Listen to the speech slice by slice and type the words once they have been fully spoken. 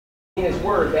His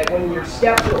word that when your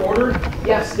steps are ordered,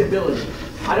 you have stability.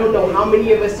 I don't know how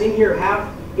many of us in here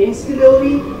have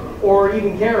instability or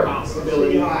even care about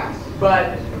stability,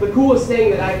 but the coolest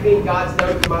thing that I think God's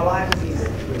done for my life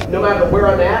is no matter where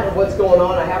I'm at or what's going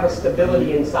on, I have a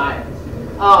stability inside.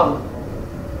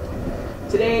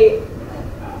 Today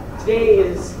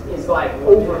is like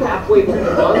over halfway through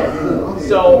the month,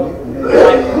 so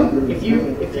like if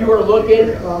you are looking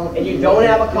and you don't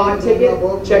have a con ticket,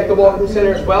 check the Welcome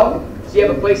Center as well, so you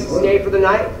have a place to stay for the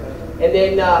night. And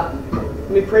then let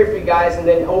me pray for you guys, and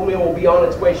then oatmeal will be on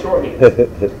its way shortly.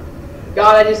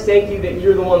 God, I just thank you that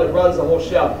you're the one that runs the whole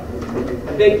show.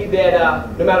 I thank you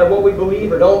that no matter what we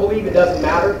believe or don't believe, it doesn't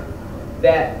matter.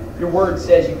 That your word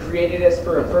says you created us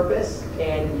for a purpose,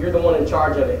 and you're the one in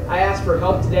charge of it. I ask for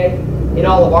help today in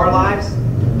all of our lives.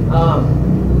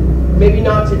 Maybe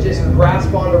not to just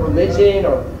grasp onto religion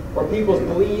or people's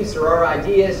beliefs or our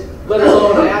ideas, let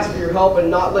alone I ask for your help in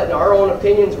not letting our own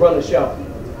opinions run the show.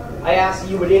 I ask that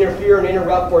you would interfere and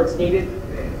interrupt where it's needed.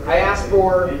 I ask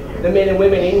for the men and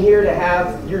women in here to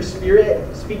have your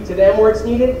spirit speak to them where it's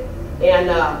needed, and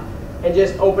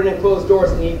just open and close doors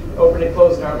that need open and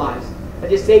closed in our lives. I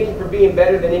just thank you for being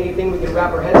better than anything we can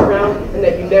wrap our heads around, and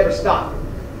that you never stop.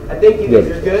 I thank you that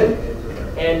you're good,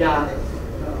 and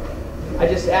I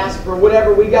just ask for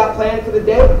whatever we got planned for the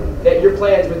day, that your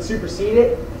plans would supersede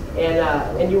it,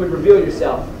 and you would reveal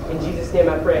yourself. In Jesus' name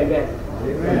I pray, amen.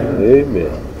 Amen.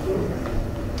 Amen.